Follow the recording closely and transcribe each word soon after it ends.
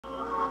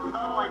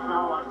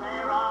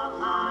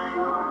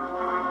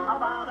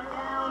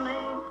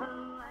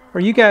Are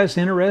you guys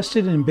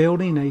interested in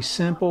building a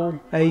simple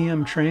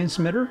AM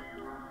transmitter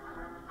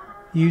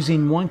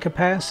using one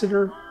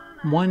capacitor,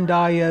 one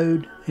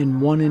diode,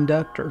 and one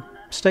inductor?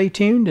 Stay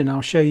tuned and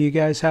I'll show you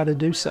guys how to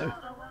do so.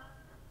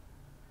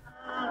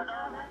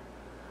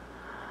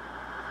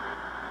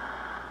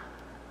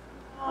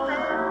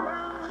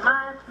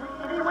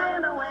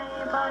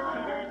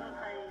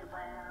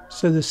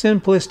 So the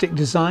simplistic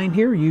design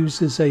here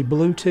uses a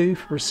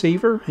Bluetooth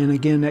receiver, and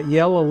again that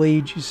yellow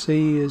lead you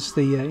see is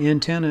the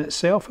antenna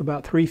itself,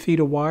 about 3 feet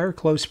of wire,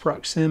 close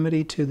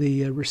proximity to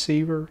the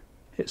receiver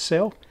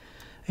itself.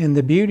 And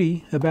the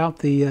beauty about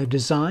the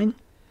design,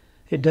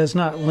 it does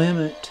not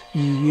limit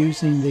you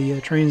using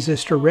the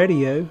transistor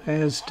radio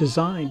as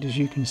designed, as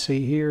you can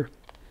see here,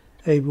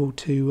 able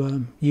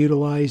to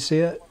utilize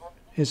it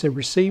as a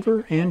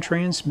receiver and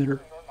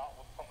transmitter.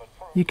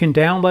 You can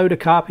download a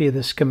copy of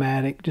the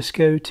schematic. Just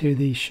go to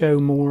the show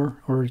more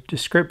or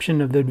description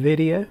of the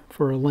video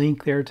for a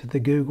link there to the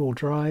Google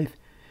Drive.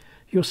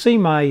 You'll see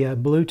my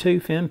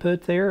Bluetooth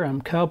input there. I'm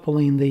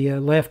coupling the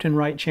left and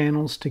right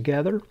channels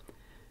together.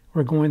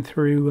 We're going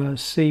through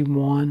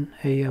C1,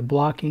 a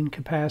blocking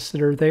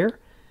capacitor there.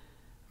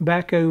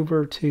 Back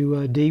over to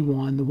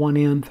D1, the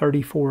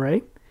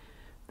 1N34A.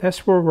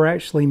 That's where we're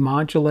actually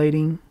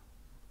modulating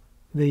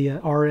the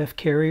RF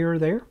carrier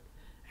there.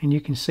 And you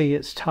can see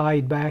it's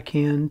tied back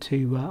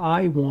into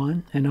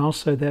I1, and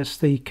also that's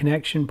the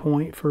connection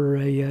point for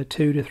a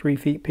 2 to 3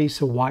 feet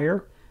piece of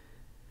wire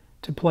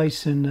to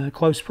place in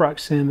close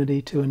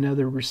proximity to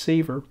another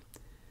receiver.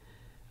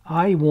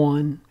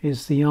 I1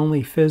 is the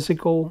only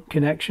physical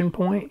connection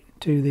point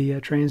to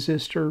the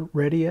transistor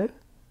radio,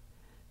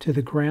 to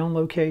the ground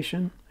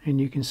location,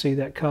 and you can see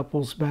that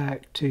couples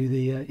back to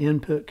the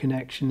input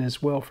connection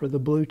as well for the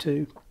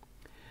Bluetooth.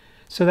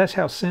 So that's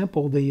how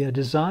simple the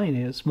design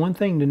is. One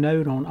thing to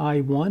note on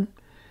I1,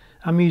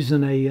 I'm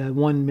using a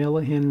 1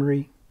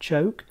 millihenry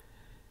choke.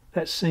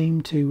 That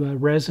seemed to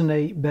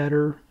resonate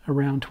better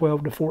around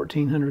 12 to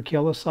 1400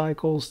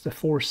 kilocycles. The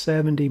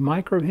 470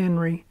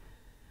 microhenry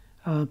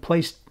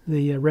placed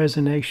the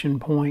resonation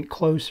point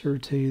closer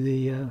to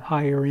the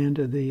higher end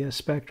of the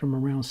spectrum,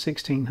 around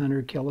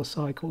 1600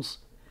 kilocycles.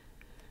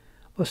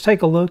 Let's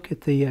take a look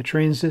at the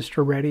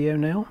transistor radio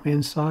now.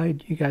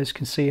 Inside, you guys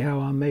can see how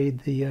I made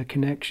the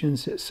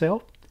connections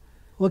itself.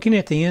 Looking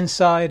at the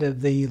inside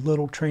of the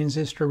little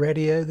transistor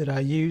radio that I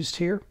used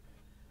here,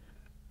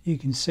 you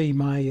can see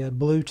my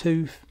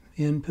Bluetooth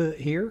input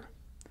here.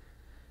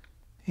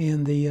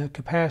 And the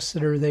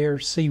capacitor there,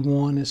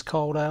 C1, is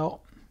called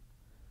out.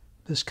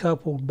 This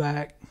coupled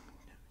back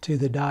to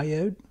the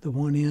diode, the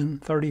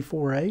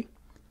 1N34A.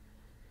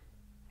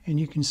 And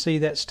you can see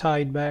that's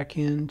tied back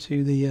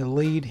into the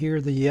lead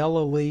here, the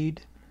yellow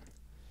lead.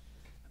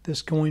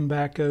 This going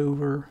back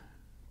over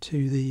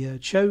to the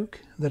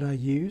choke that I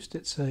used.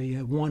 It's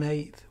a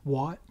 1/8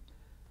 watt.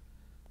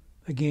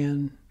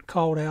 Again,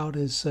 called out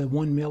as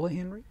 1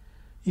 millihenry.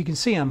 You can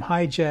see I'm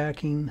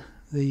hijacking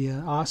the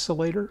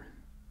oscillator.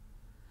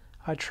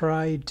 I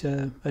tried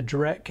a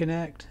direct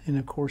connect, and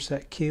of course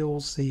that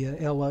kills the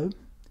LO,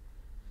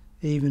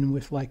 even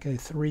with like a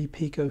 3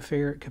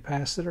 picofarad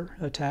capacitor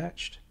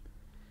attached.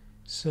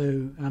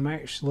 So I'm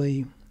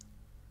actually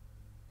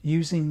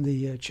using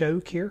the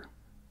choke here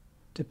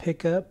to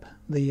pick up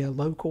the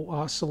local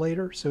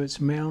oscillator. So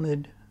it's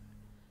mounted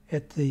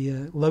at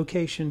the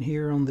location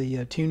here on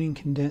the tuning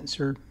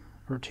condenser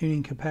or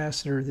tuning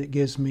capacitor that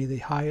gives me the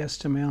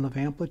highest amount of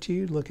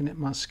amplitude, looking at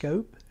my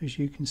scope, as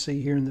you can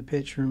see here in the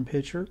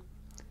picture-in-picture.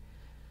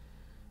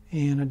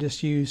 And I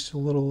just used a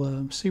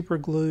little super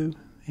glue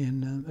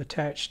and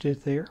attached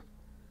it there.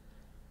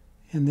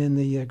 And then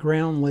the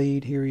ground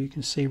lead here, you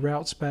can see,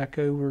 routes back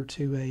over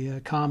to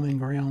a common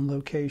ground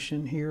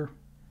location here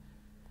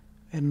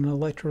and an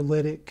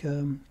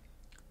electrolytic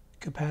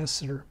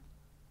capacitor.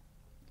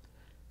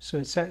 So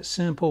it's that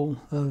simple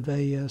of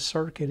a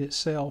circuit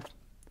itself.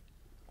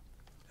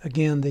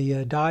 Again,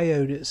 the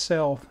diode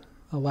itself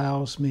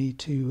allows me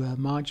to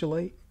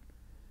modulate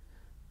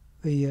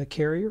the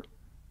carrier.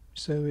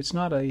 So it's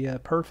not a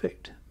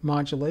perfect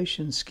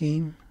modulation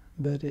scheme,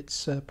 but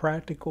it's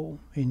practical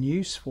and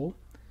useful.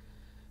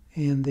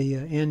 And the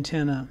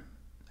antenna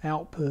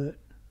output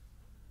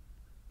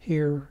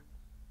here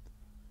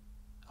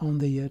on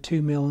the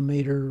 2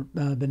 millimeter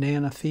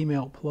banana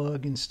female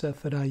plug and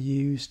stuff that I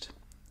used,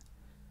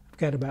 I've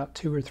got about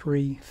 2 or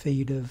 3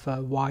 feet of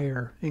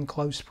wire in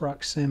close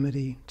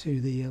proximity to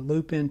the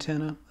loop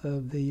antenna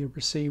of the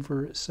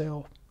receiver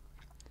itself.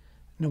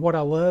 Now what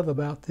I love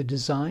about the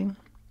design,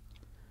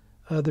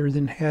 other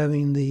than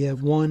having the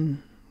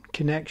one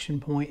connection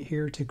point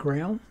here to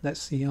ground,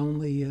 that's the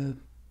only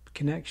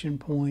connection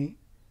point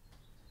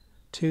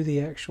to the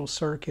actual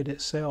circuit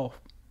itself,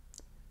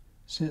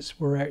 since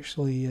we're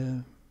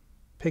actually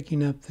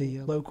picking up the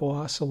local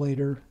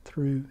oscillator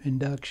through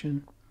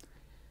induction.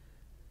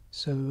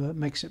 So that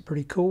makes it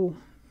pretty cool.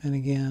 And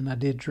again, I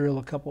did drill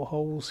a couple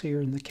holes here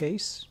in the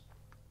case.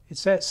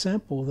 It's that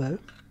simple though,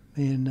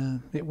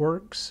 and it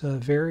works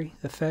very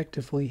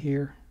effectively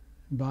here.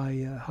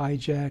 by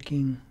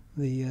hijacking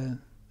the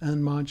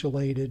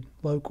unmodulated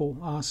local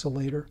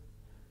oscillator.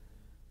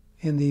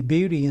 And the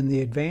beauty and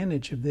the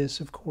advantage of this,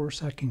 of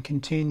course, I can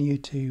continue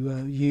to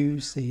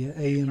use the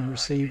AM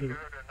receiver,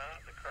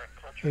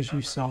 as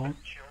you saw,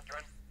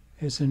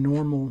 as a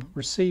normal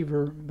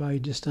receiver by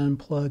just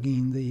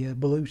unplugging the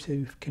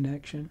Bluetooth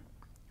connection.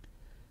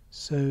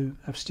 So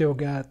I've still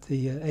got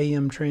the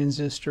AM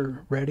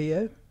transistor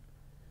radio,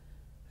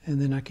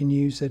 and then I can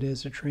use it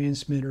as a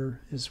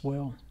transmitter as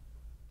well.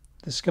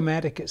 The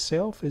schematic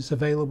itself is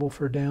available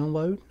for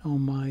download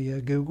on my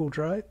Google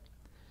Drive.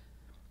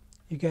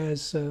 You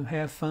guys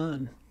have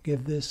fun.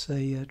 Give this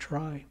a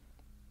try.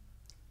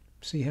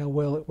 See how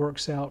well it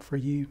works out for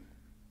you.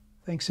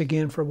 Thanks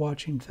again for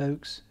watching,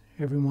 folks.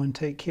 Everyone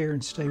take care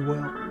and stay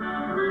well.